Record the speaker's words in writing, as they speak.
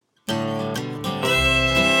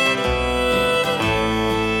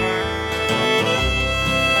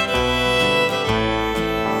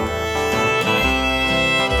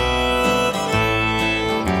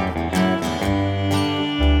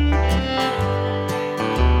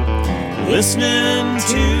listening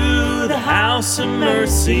to the House of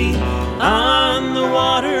Mercy on the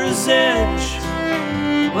water's edge.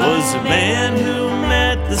 Was a man who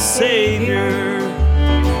met the Savior,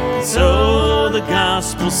 so the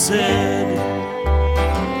gospel said.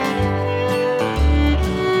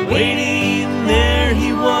 Waiting there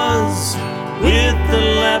he was with the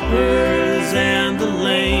lepers and the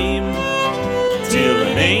lame, till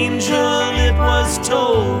an angel, it was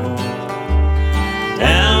told,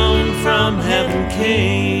 down from heaven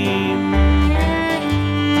came.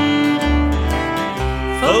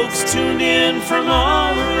 Folks tuned in from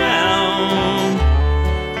all around,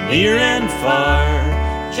 near and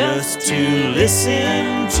far, just to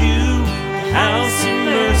listen to the House of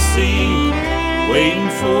Mercy, waiting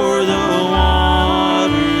for the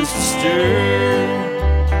waters to stir.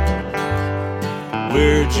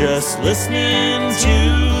 We're just listening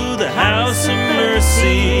to the House of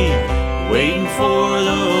Mercy, waiting for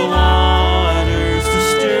the waters to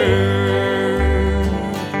stir.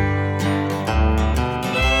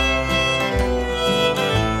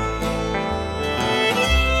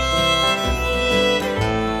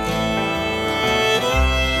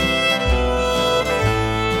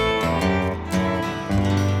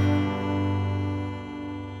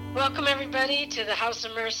 Welcome, everybody, to the House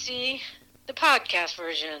of Mercy, the podcast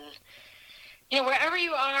version. You know, wherever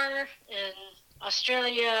you are in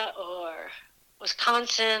Australia or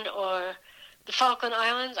Wisconsin or the Falkland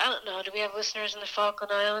Islands, I don't know, do we have listeners in the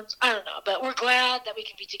Falkland Islands? I don't know, but we're glad that we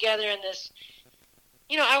can be together in this,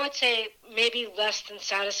 you know, I would say maybe less than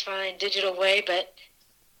satisfying digital way, but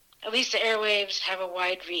at least the airwaves have a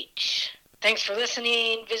wide reach. Thanks for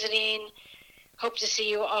listening, visiting. Hope to see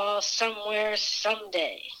you all somewhere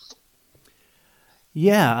someday.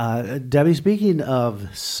 Yeah, Debbie, speaking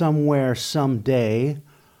of somewhere someday,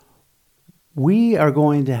 we are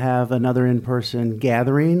going to have another in-person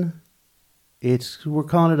gathering. We're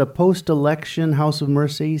calling it a post-election House of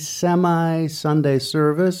Mercy semi-Sunday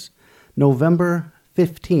service, November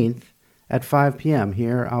 15th at 5 p.m.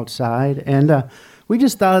 here outside. And we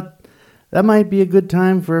just thought that might be a good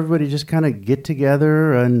time for everybody to just kind of get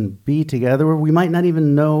together and be together. We might not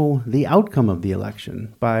even know the outcome of the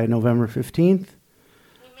election by November 15th.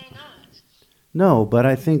 No, but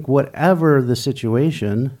I think whatever the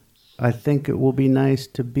situation, I think it will be nice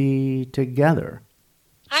to be together.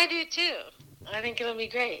 I do too. I think it'll be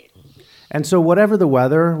great. And so whatever the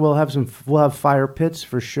weather, we'll have fire pits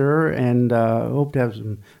for sure, and hope to have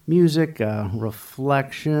some music,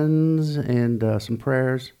 reflections, and some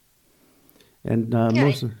prayers. And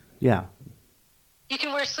You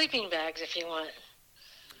can wear sleeping bags if you want.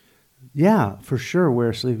 Yeah, for sure,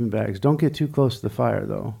 wear sleeping bags. Don't get too close to the fire,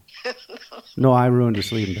 though. No, I ruined a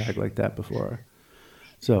sleeping bag like that before.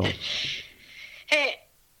 So, hey,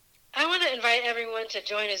 I want to invite everyone to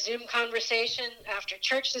join a Zoom conversation after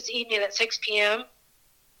church this evening at 6 p.m.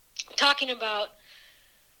 talking about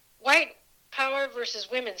white power versus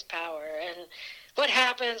women's power and what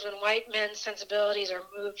happens when white men's sensibilities are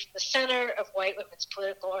moved to the center of white women's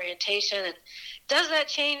political orientation, and does that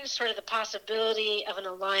change sort of the possibility of an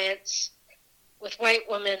alliance with white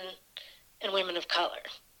women and women of color?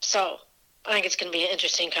 So I think it's going to be an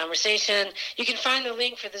interesting conversation. You can find the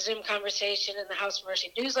link for the Zoom conversation in the House of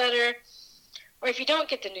Mercy newsletter, or if you don't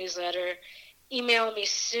get the newsletter, email me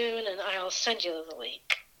soon and I'll send you the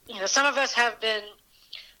link. You know, some of us have been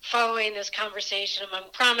following this conversation among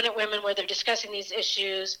prominent women where they're discussing these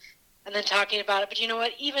issues and then talking about it. But you know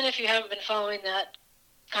what? Even if you haven't been following that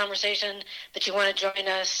conversation, but you want to join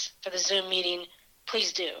us for the Zoom meeting,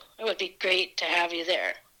 please do. It would be great to have you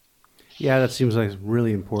there. Yeah, that seems like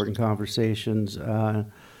really important conversations.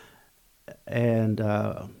 And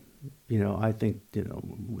I think,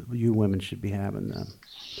 you women should be having them.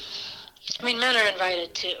 I mean, men are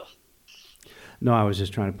invited too. No, I was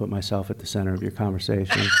just trying to put myself at the center of your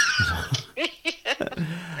conversation.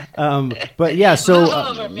 But yeah, so,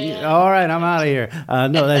 all right, I'm out of here.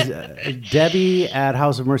 No, that's Debbie at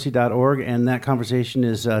houseofmercy.org, and that conversation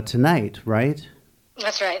is tonight, right?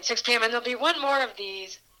 That's right, 6 p.m., and there'll be one more of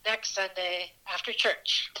these next Sunday after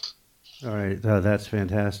church. All right, that's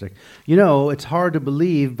fantastic. You know, it's hard to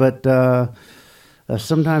believe, but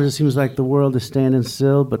sometimes it seems like the world is standing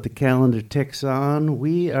still, but the calendar ticks on.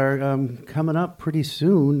 We are coming up pretty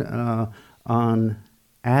soon on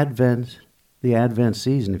Advent, the Advent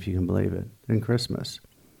season, if you can believe it, and Christmas.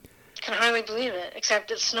 I can hardly believe it, except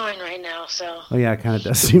it's snowing right now, so. Oh, yeah, it kind of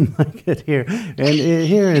does seem like it here. And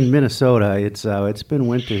here in Minnesota, it's been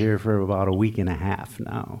winter here for about a week and a half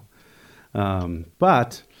now.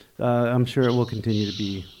 But I'm sure it will continue to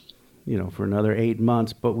be, for another 8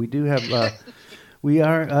 months. But we do have We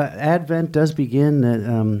are, Advent does begin at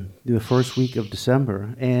the first week of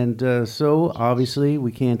December. And so obviously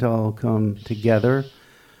we can't all come together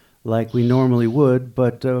like we normally would,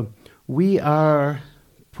 but we are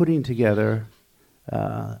putting together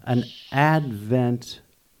an Advent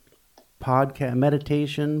podcast,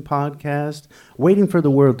 meditation podcast, waiting for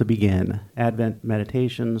the world to begin. Advent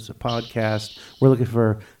meditations, a podcast. We're looking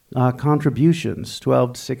for contributions,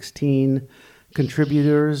 12 to 16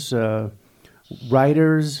 contributors,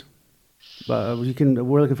 writers. We're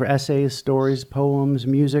looking for essays, stories, poems,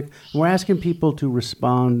 music. And we're asking people to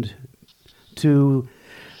respond to.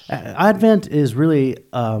 Advent is really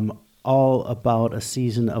all about a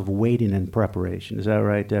season of waiting and preparation. Is that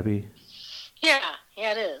right, Debbie? Yeah,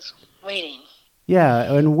 it is. Waiting.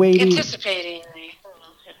 Yeah, and waiting. Anticipating.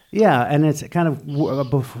 Yeah, and it's kind of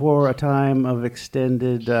before a time of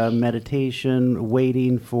extended meditation,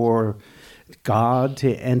 waiting for God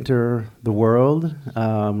to enter the world,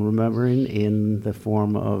 remembering in the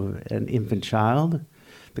form of an infant child,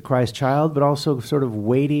 the Christ child, but also sort of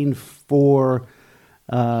waiting for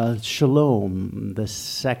Shalom, the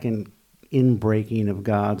second inbreaking of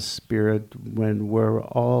God's Spirit, when we're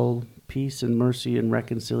all peace and mercy and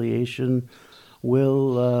reconciliation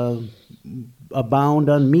will abound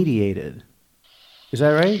unmediated. Is that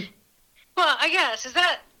right? Well, I guess. Is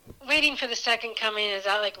that waiting for the second coming? Is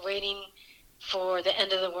that like waiting for the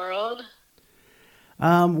end of the world?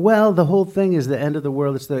 Well, the whole thing is the end of the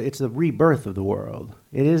world. It's the rebirth of the world.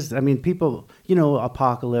 It is. I mean, people,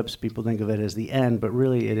 apocalypse. People think of it as the end, but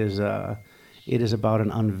really, it is about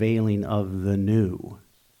an unveiling of the new,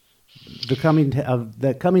 the coming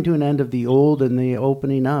to an end of the old and the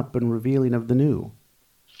opening up and revealing of the new.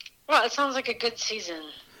 Well, it sounds like a good season.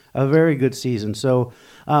 A very good season. So,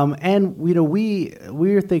 and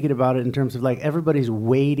we're thinking about it in terms of like everybody's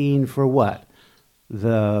waiting for what?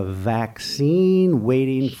 The vaccine,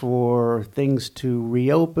 waiting for things to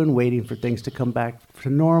reopen, waiting for things to come back to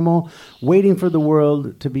normal, waiting for the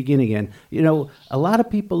world to begin again. A lot of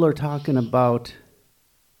people are talking about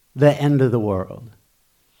the end of the world.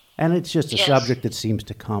 And it's just a subject that seems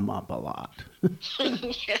to come up a lot.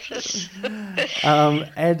 Yes.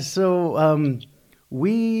 And so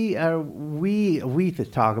we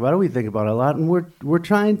talk about it, we think about it a lot, and we're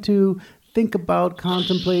trying to think about,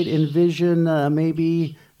 contemplate, envision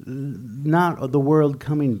maybe not the world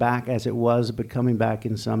coming back as it was, but coming back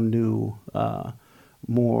in some new,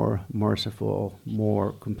 more merciful,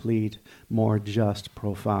 more complete, more just,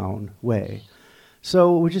 profound way.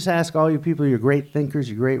 So we just ask all you people, you're great thinkers,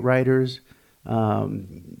 you're great writers,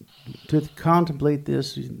 to contemplate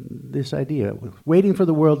this idea, waiting for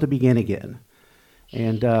the world to begin again.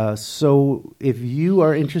 And so if you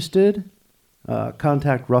are interested,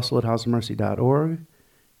 contact Russell at houseofmercy.org.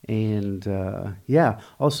 And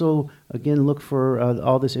also, again, look for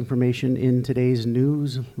all this information in today's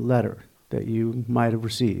newsletter that you might have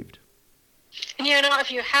received. And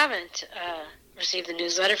if you haven't receive the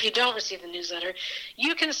newsletter. If you don't receive the newsletter,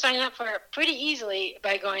 you can sign up for it pretty easily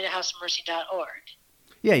by going to houseofmercy.org.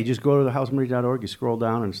 Yeah, you just go to the houseofmercy.org, you scroll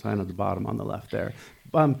down and sign at the bottom on the left there.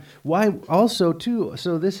 Why also, too,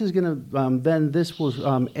 so this is going to, then this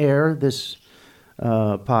will air, this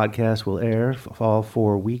podcast will air for all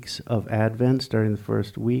 4 weeks of Advent, starting the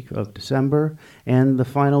first week of December, and the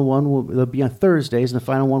final one they'll be on Thursdays, and the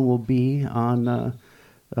final one will be on the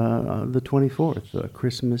 24th,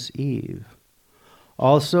 Christmas Eve.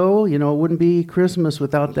 Also, it wouldn't be Christmas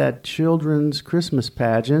without that children's Christmas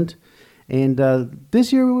pageant, and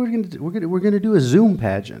this year we're gonna do a Zoom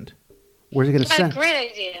pageant. We're gonna send.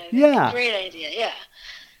 Great idea. Yeah. Great idea. Yeah.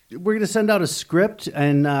 We're gonna send out a script,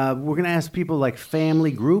 and we're gonna ask people like family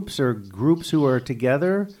groups or groups who are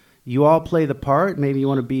together. You all play the part. Maybe you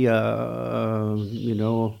want to be a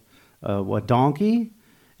donkey.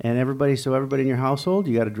 And everybody in your household,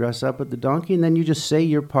 you got to dress up with the donkey, and then you just say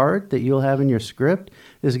your part that you'll have in your script.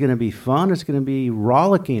 This is going to be fun. It's going to be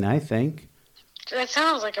rollicking, I think. That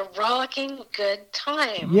sounds like a rollicking good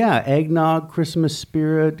time. Yeah, eggnog, Christmas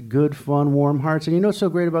spirit, good fun, warm hearts. And what's so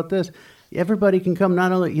great about this? Everybody can come,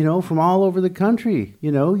 not only from all over the country.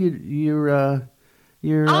 You're all over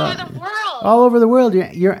the world. All over the world.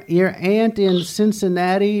 Your aunt in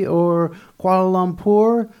Cincinnati or Kuala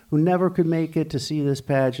Lumpur who never could make it to see this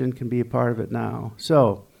pageant can be a part of it now.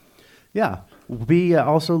 So, yeah, we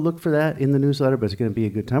also look for that in the newsletter, but it's going to be a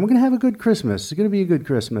good time. We're going to have a good Christmas. It's going to be a good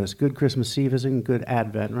Christmas. Good Christmas Eve is a good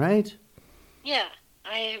Advent, right? Yeah,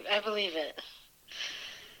 I believe it.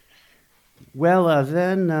 Well,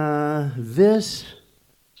 then, this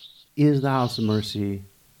is the House of Mercy,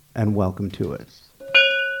 and welcome to it.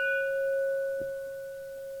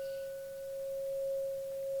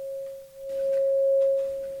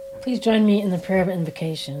 Please join me in the prayer of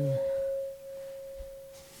invocation.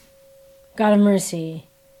 God of mercy,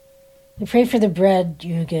 we pray for the bread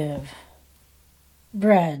you give.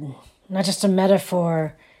 Bread, not just a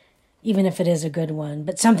metaphor, even if it is a good one,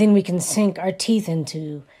 but something we can sink our teeth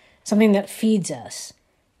into, something that feeds us,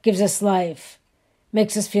 gives us life,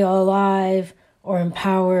 makes us feel alive or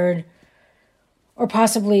empowered, or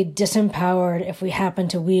possibly disempowered if we happen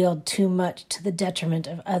to wield too much to the detriment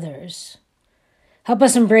of others. Help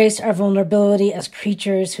us embrace our vulnerability as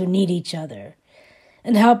creatures who need each other,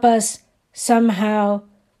 and help us somehow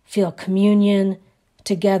feel communion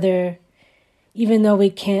together, even though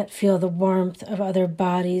we can't feel the warmth of other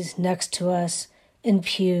bodies next to us in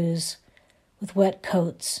pews with wet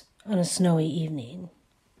coats on a snowy evening.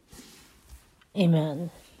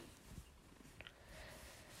 Amen.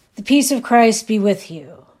 The peace of Christ be with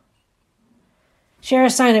you. Share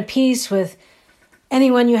a sign of peace with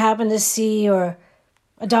anyone you happen to see, or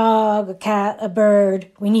a dog, a cat, a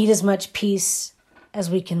bird. We need as much peace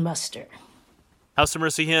as we can muster. House of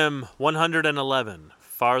Mercy Hymn 111,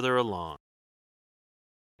 Farther Along.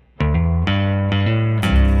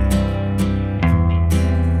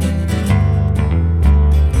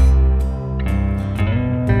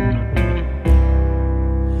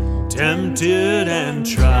 Tempted and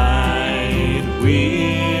tried,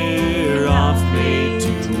 we're oft made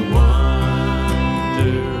to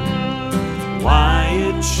wonder why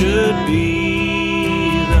it should be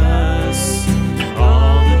thus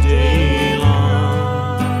all the day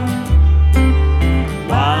long,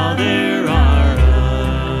 while there are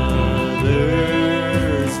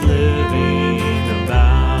others living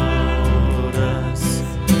about us,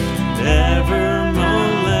 never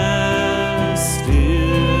molested,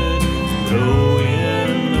 though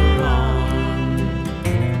in the wrong.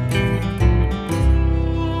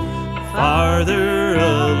 Farther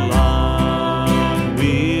along,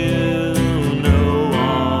 we'll know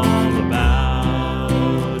all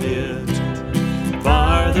about it.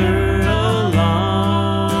 Farther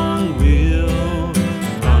along, we'll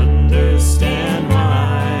understand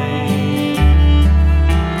why.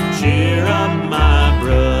 Cheer up, my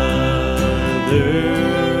brother,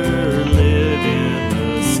 live in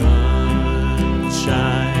the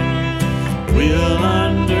sunshine. We'll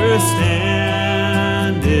understand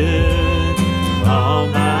it all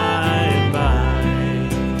by and by.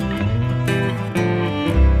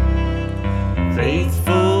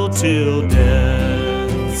 Faithful till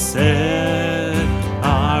death, said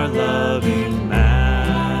our loving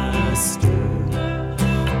Master.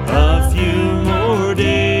 A few more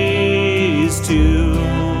days to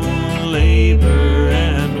labor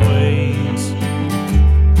and wait.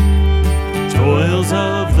 Toils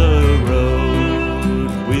of the road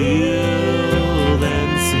will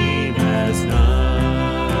then seem as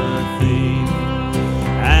nothing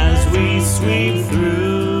as we sweep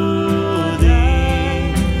through the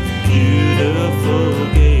beautiful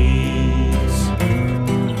gates.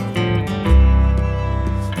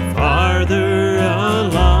 Farther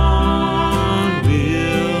along,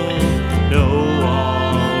 we'll know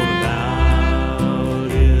all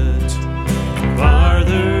about it.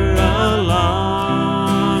 Farther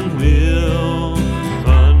along, we'll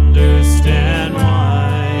understand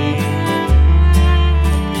why.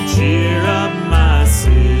 Cheer up, my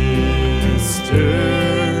sister,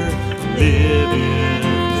 live in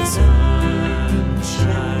the sunshine.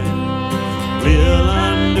 We'll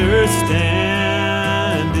understand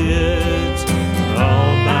it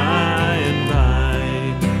all by and by.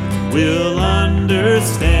 We'll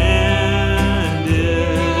understand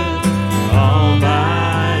it all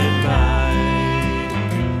by and by.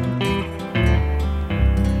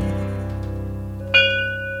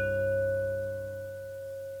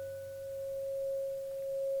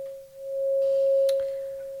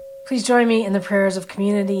 Please join me in the prayers of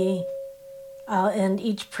community. I'll end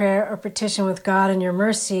each prayer or petition with God in your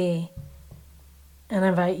mercy, and I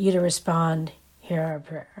invite you to respond. Hear our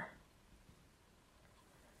prayer.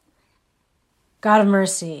 God of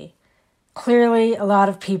mercy, clearly a lot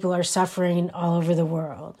of people are suffering all over the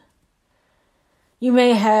world. You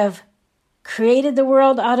may have created the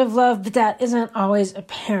world out of love, but that isn't always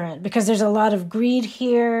apparent because there's a lot of greed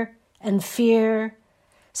here and fear.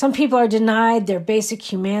 Some people are denied their basic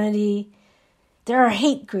humanity. There are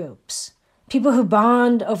hate groups, people who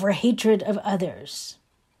bond over hatred of others.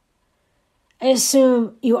 I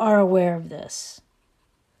assume you are aware of this.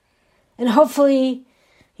 And hopefully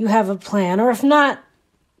you have a plan, or if not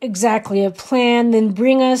exactly a plan, then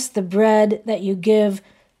bring us the bread that you give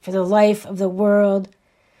for the life of the world,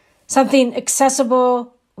 something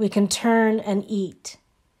accessible we can turn and eat.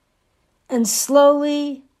 And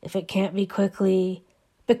slowly, if it can't be quickly,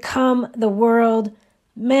 become the world,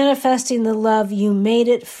 manifesting the love you made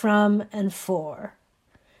it from and for.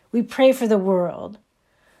 We pray for the world,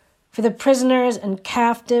 for the prisoners and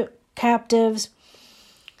captives,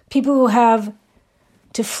 people who have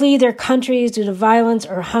to flee their countries due to violence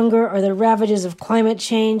or hunger or the ravages of climate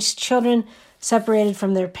change, children separated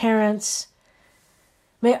from their parents.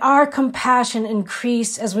 May our compassion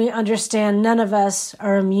increase as we understand none of us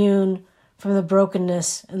are immune from the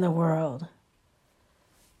brokenness in the world.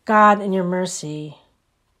 God, in your mercy.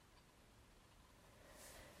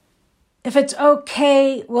 If it's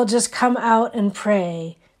okay, we'll just come out and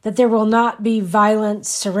pray that there will not be violence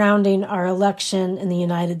surrounding our election in the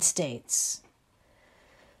United States.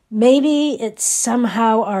 Maybe it's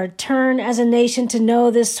somehow our turn as a nation to know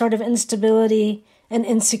this sort of instability and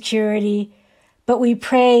insecurity, but we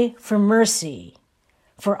pray for mercy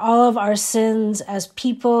for all of our sins as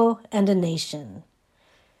people and a nation.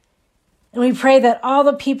 And we pray that all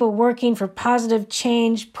the people working for positive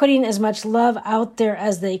change, putting as much love out there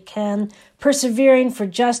as they can, persevering for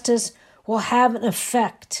justice, will have an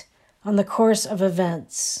effect on the course of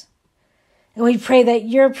events. And we pray that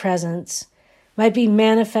your presence might be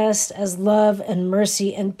manifest as love and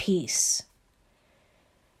mercy and peace.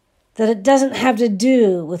 That it doesn't have to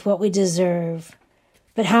do with what we deserve,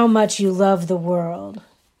 but how much you love the world.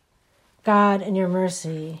 God, in your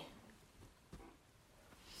mercy.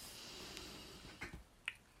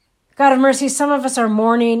 God of mercy, some of us are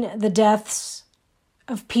mourning the deaths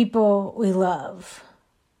of people we love.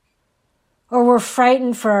 Or we're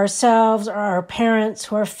frightened for ourselves or our parents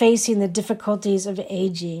who are facing the difficulties of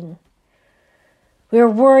aging. We are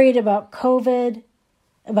worried about COVID,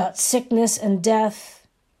 about sickness and death.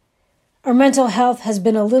 Our mental health has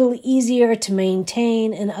been a little easier to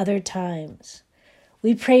maintain in other times.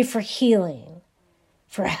 We pray for healing,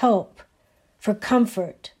 for help, for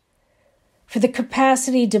comfort, for the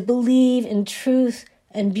capacity to believe in truth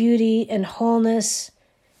and beauty and wholeness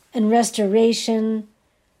and restoration,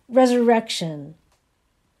 resurrection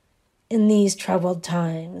in these troubled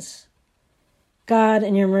times. God,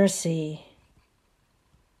 in your mercy.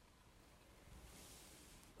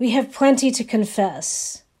 We have plenty to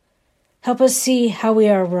confess. Help us see how we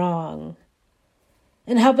are wrong,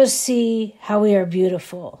 and help us see how we are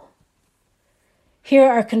beautiful. Hear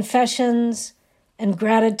our confessions and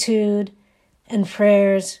gratitude and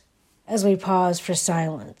prayers as we pause for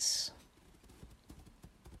silence.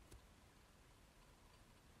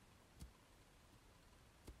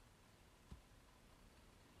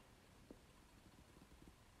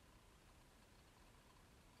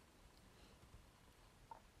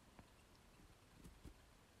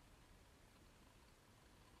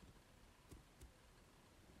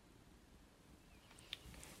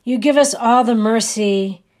 You give us all the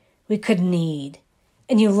mercy we could need,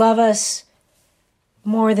 and you love us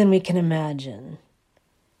more than we can imagine.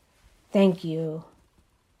 Thank you.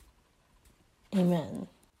 Amen.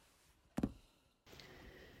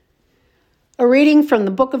 A reading from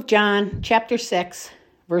the book of John, chapter 6,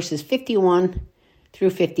 verses 51 through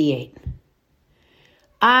 58.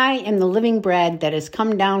 I am the living bread that has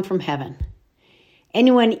come down from heaven.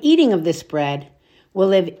 Anyone eating of this bread will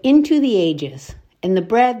live into the ages, and the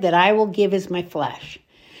bread that I will give is my flesh,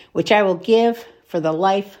 which I will give for the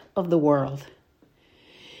life of the world.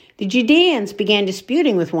 The Judeans began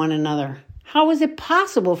disputing with one another. How is it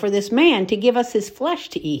possible for this man to give us his flesh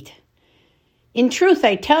to eat? In truth,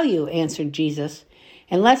 I tell you, answered Jesus,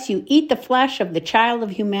 unless you eat the flesh of the child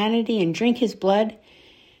of humanity and drink his blood,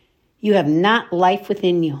 you have not life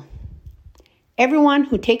within you. Everyone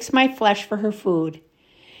who takes my flesh for her food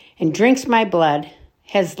and drinks my blood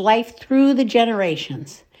has life through the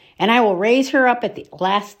generations, and I will raise her up at the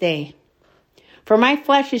last day. For my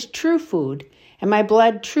flesh is true food, and my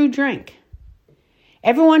blood true drink.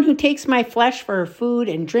 Everyone who takes my flesh for her food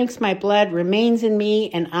and drinks my blood remains in me,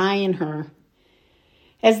 and I in her.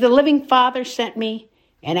 As the living Father sent me,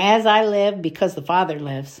 and as I live because the Father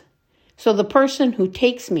lives, so the person who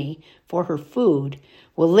takes me for her food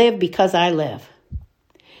will live because I live.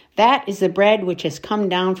 That is the bread which has come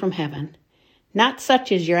down from heaven, not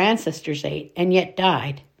such as your ancestors ate and yet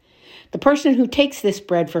died. The person who takes this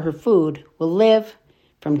bread for her food will live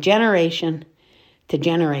from generation to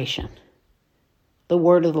generation. The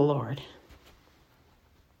word of the Lord.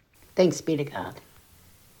 Thanks be to God.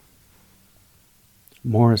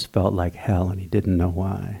 Morris felt like hell, and he didn't know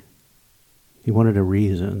why. He wanted a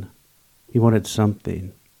reason. He wanted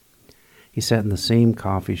something. He sat in the same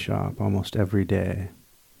coffee shop almost every day.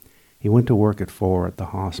 He went to work at 4 at the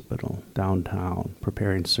hospital downtown,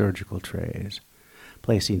 preparing surgical trays,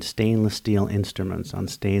 placing stainless steel instruments on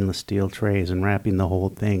stainless steel trays and wrapping the whole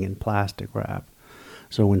thing in plastic wrap.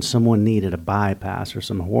 So when someone needed a bypass or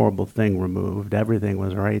some horrible thing removed, everything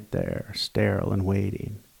was right there, sterile and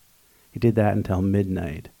waiting. He did that until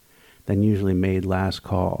midnight, then usually made last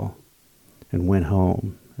call and went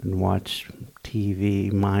home and watched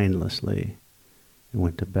TV mindlessly and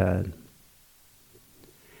went to bed.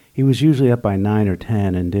 He was usually up by 9 or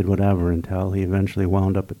 10 and did whatever until he eventually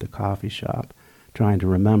wound up at the coffee shop, trying to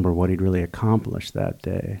remember what he'd really accomplished that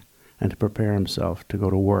day and to prepare himself to go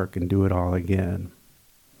to work and do it all again.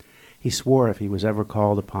 He swore if he was ever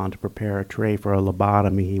called upon to prepare a tray for a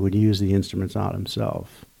lobotomy, he would use the instruments on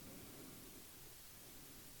himself.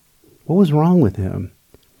 What was wrong with him?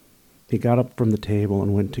 He got up from the table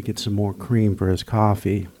and went to get some more cream for his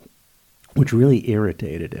coffee, which really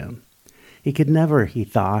irritated him. He could never, he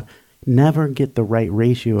thought, get the right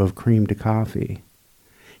ratio of cream to coffee.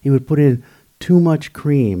 He would put in too much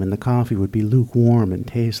cream and the coffee would be lukewarm and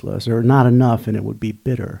tasteless, or not enough and it would be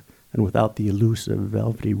bitter and without the elusive,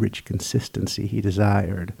 velvety, rich consistency he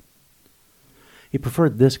desired. He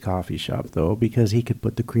preferred this coffee shop, though, because he could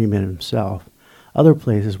put the cream in himself. Other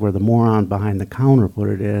places where the moron behind the counter put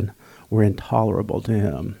it in were intolerable to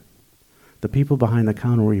him. The people behind the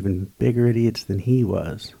counter were even bigger idiots than he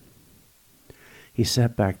was. He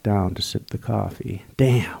sat back down to sip the coffee.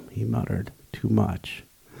 Damn, he muttered, too much.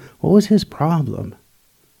 What was his problem?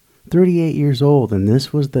 38 years old, and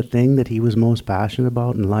this was the thing that he was most passionate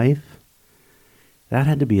about in life? That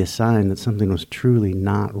had to be a sign that something was truly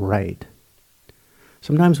not right.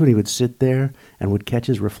 Sometimes when he would sit there and would catch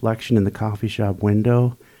his reflection in the coffee shop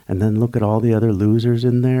window and then look at all the other losers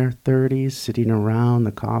in their 30s sitting around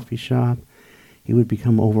the coffee shop, he would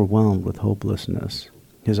become overwhelmed with hopelessness.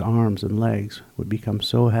 His arms and legs would become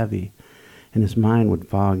so heavy, and his mind would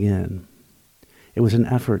fog in. It was an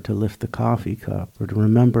effort to lift the coffee cup or to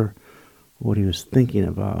remember what he was thinking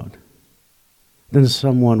about. Then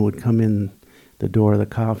someone would come in the door of the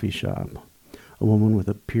coffee shop, a woman with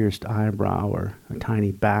a pierced eyebrow or a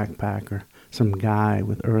tiny backpack or some guy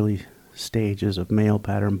with early stages of male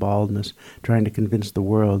pattern baldness trying to convince the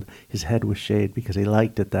world his head was shaved because he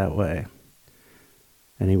liked it that way.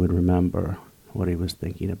 And he would remember what he was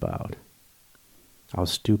thinking about. How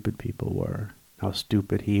stupid people were. How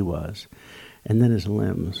stupid he was. And then his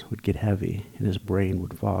limbs would get heavy and his brain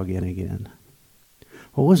would fog in again.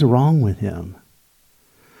 What was wrong with him?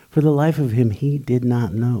 For the life of him, he did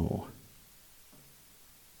not know.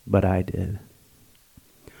 But I did.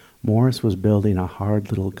 Morris was building a hard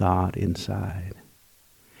little god inside.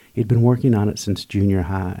 He'd been working on it since junior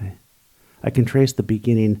high. I can trace the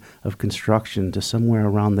beginning of construction to somewhere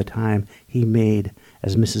around the time he made,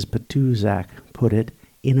 as Mrs. Petuzak put it,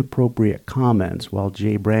 inappropriate comments while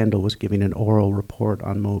Jay Brandel was giving an oral report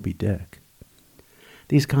on Moby Dick.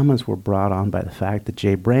 These comments were brought on by the fact that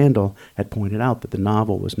Jay Brandel had pointed out that the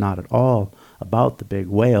novel was not at all about the big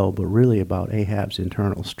whale, but really about Ahab's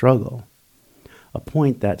internal struggle, a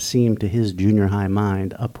point that seemed to his junior high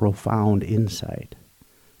mind a profound insight,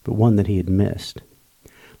 but one that he had missed,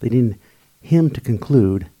 leading him to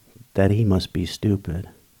conclude that he must be stupid.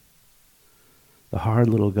 The hard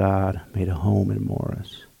little god made a home in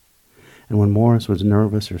Morris. And when Morris was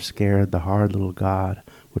nervous or scared, the hard little god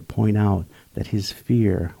would point out that his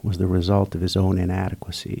fear was the result of his own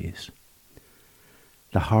inadequacies.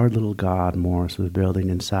 The hard little god Morris was building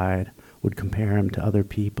inside would compare him to other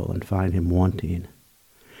people and find him wanting.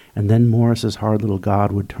 And then Morris's hard little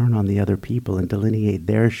god would turn on the other people and delineate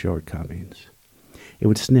their shortcomings. It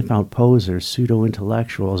would sniff out posers,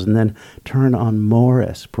 pseudo-intellectuals, and then turn on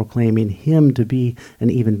Morris, proclaiming him to be an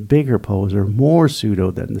even bigger poser, more pseudo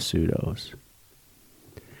than the pseudos.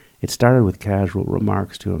 It started with casual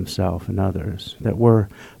remarks to himself and others that were,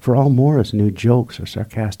 for all Morris knew, jokes or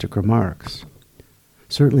sarcastic remarks.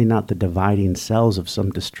 Certainly not the dividing cells of some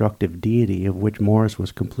destructive deity of which Morris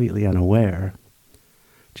was completely unaware.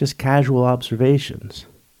 Just casual observations.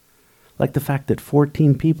 Like the fact that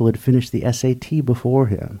 14 people had finished the SAT before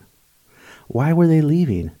him. Why were they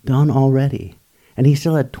leaving? Done already. And he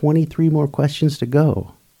still had 23 more questions to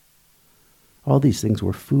go. All these things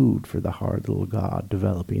were food for the hard little god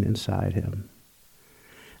developing inside him.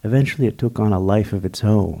 Eventually it took on a life of its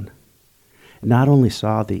own. It not only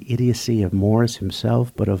saw the idiocy of Morris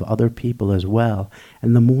himself, but of other people as well.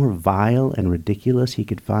 And the more vile and ridiculous he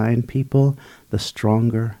could find people, the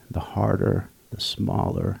stronger, the harder, the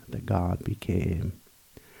smaller the god became.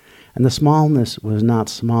 And the smallness was not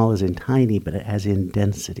small as in tiny, but as in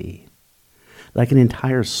density. Like an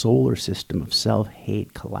entire solar system of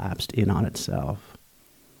self-hate collapsed in on itself.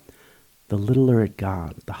 The littler it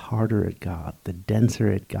got, the harder it got, the denser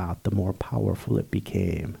it got, the more powerful it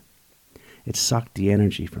became. It sucked the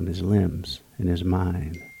energy from his limbs and his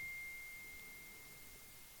mind.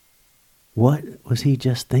 What was he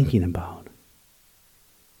just thinking about?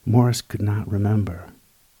 Morris could not remember.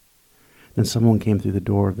 Then someone came through the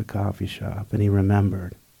door of the coffee shop, and he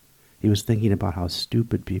remembered. He was thinking about how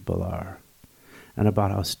stupid people are, and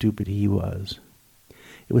about how stupid he was.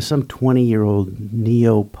 It was some 20-year-old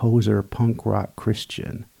neo-poser punk rock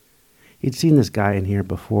Christian. He'd seen this guy in here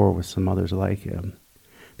before with some others like him.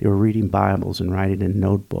 They were reading Bibles and writing in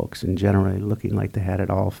notebooks and generally looking like they had it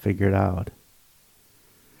all figured out.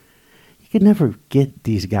 He could never get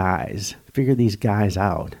these guys, figure these guys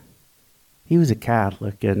out. He was a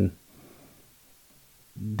Catholic, and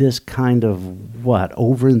this kind of,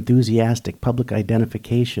 over-enthusiastic public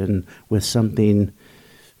identification with something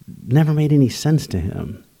never made any sense to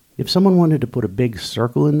him. If someone wanted to put a big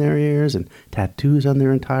circle in their ears and tattoos on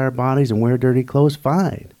their entire bodies and wear dirty clothes,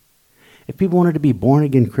 fine. If people wanted to be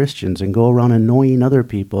born-again Christians and go around annoying other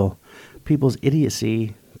people, people's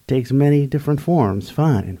idiocy takes many different forms,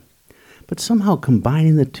 fine. But somehow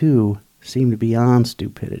combining the two seemed beyond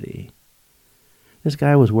stupidity. This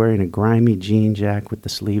guy was wearing a grimy jean jacket with the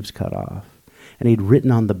sleeves cut off, and he'd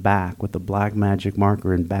written on the back with a black magic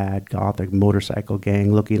marker in bad Gothic motorcycle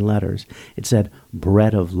gang-looking letters. It said,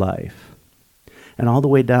 "Bread of Life." And all the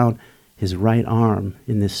way down his right arm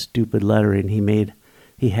in this stupid lettering,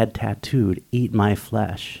 he had tattooed, "Eat my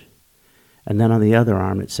flesh." And then on the other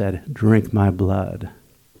arm it said, "Drink my blood."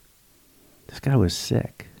 This guy was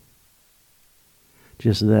sick.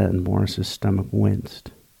 Just then, Morris's stomach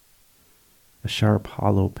winced. A sharp,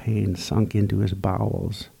 hollow pain sunk into his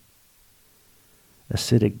bowels.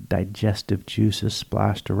 Acidic digestive juices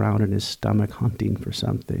splashed around in his stomach, hunting for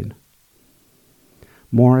something.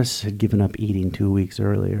 Morris had given up eating 2 weeks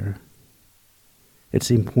earlier. It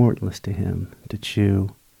seemed pointless to him to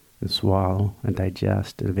chew and swallow and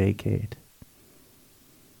digest and vacate.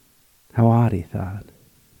 How odd, he thought.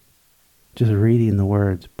 Just reading the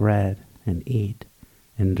words bread and eat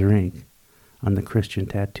and drink on the Christian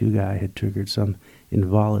tattoo guy had triggered some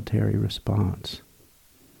involuntary response.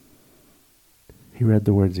 He read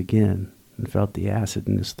the words again and felt the acid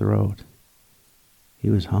in his throat.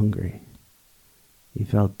 He was hungry. He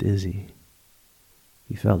felt dizzy.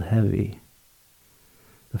 He felt heavy.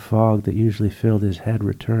 The fog that usually filled his head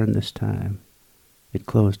returned this time. It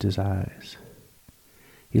closed his eyes.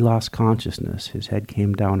 He lost consciousness. His head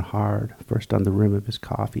came down hard, first on the rim of his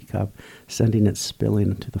coffee cup, sending it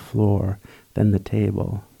spilling to the floor, then the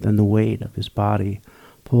table, then the weight of his body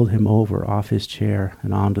pulled him over off his chair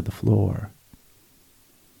and onto the floor.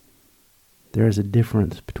 There is a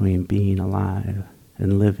difference between being alive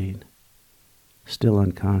and living. Still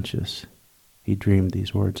unconscious, he dreamed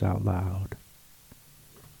these words out loud.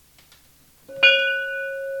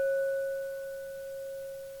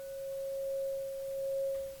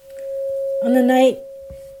 On the night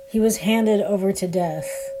he was handed over to death,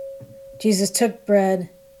 Jesus took bread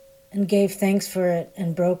and gave thanks for it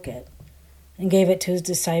and broke it and gave it to his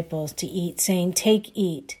disciples to eat, saying, "Take,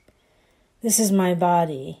 eat. This is my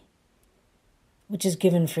body, which is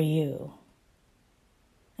given for you."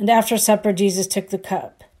 And after supper, Jesus took the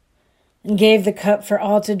cup and gave the cup for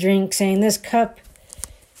all to drink, saying, "This cup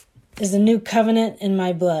is the new covenant in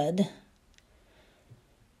my blood,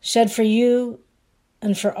 shed for you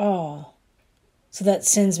and for all, so that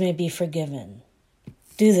sins may be forgiven.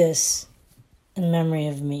 Do this in memory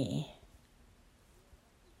of me."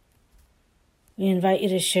 We invite you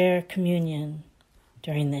to share communion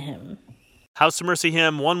during the hymn. House of Mercy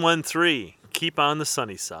hymn 113, Keep on the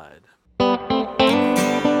Sunny Side.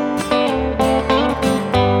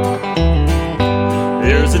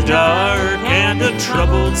 There's a dark and a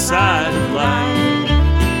troubled side of life.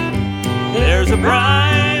 There's a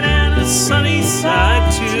bright and a sunny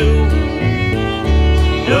side too.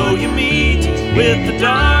 Though you meet with the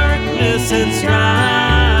darkness and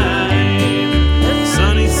strife, the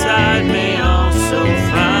sunny side may also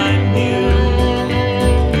find you.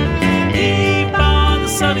 Keep on the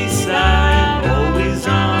sunny side, always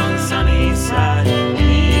on the sunny side.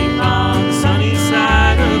 Keep on the sunny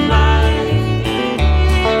side of life.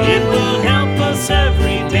 It will help us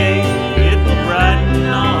every day. It will brighten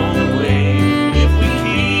all the way if we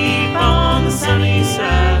keep on the sunny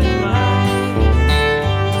side of life.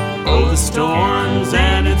 Oh, the storms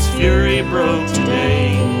and its fury broke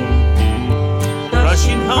today,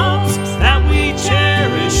 crushing hopes that we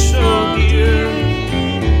cherish so dear.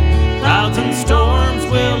 Clouds and storms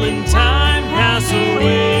will in time pass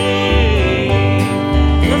away.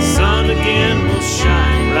 The sun again will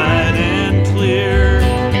shine bright and clear.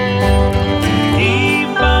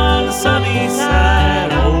 Keep on the sunny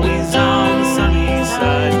side, always on the sunny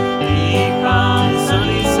side. Keep on the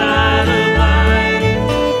sunny side of life.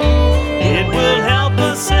 It will help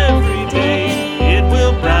us every day.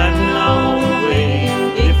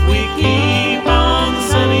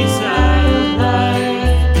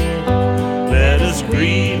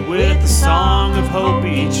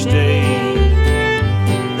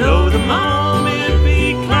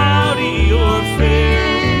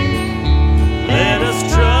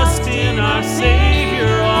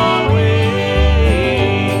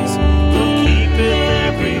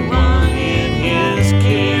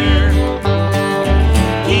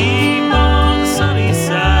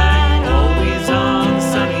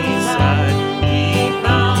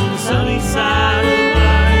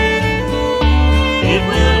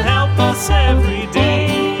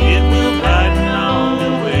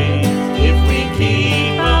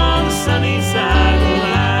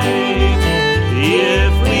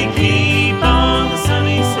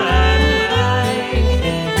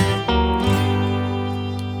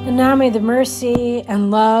 now may the mercy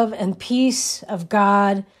and love and peace of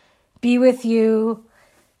God be with you,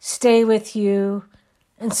 stay with you,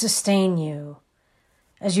 and sustain you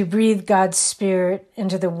as you breathe God's Spirit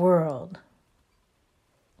into the world.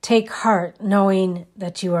 Take heart knowing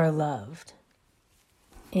that you are loved.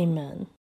 Amen.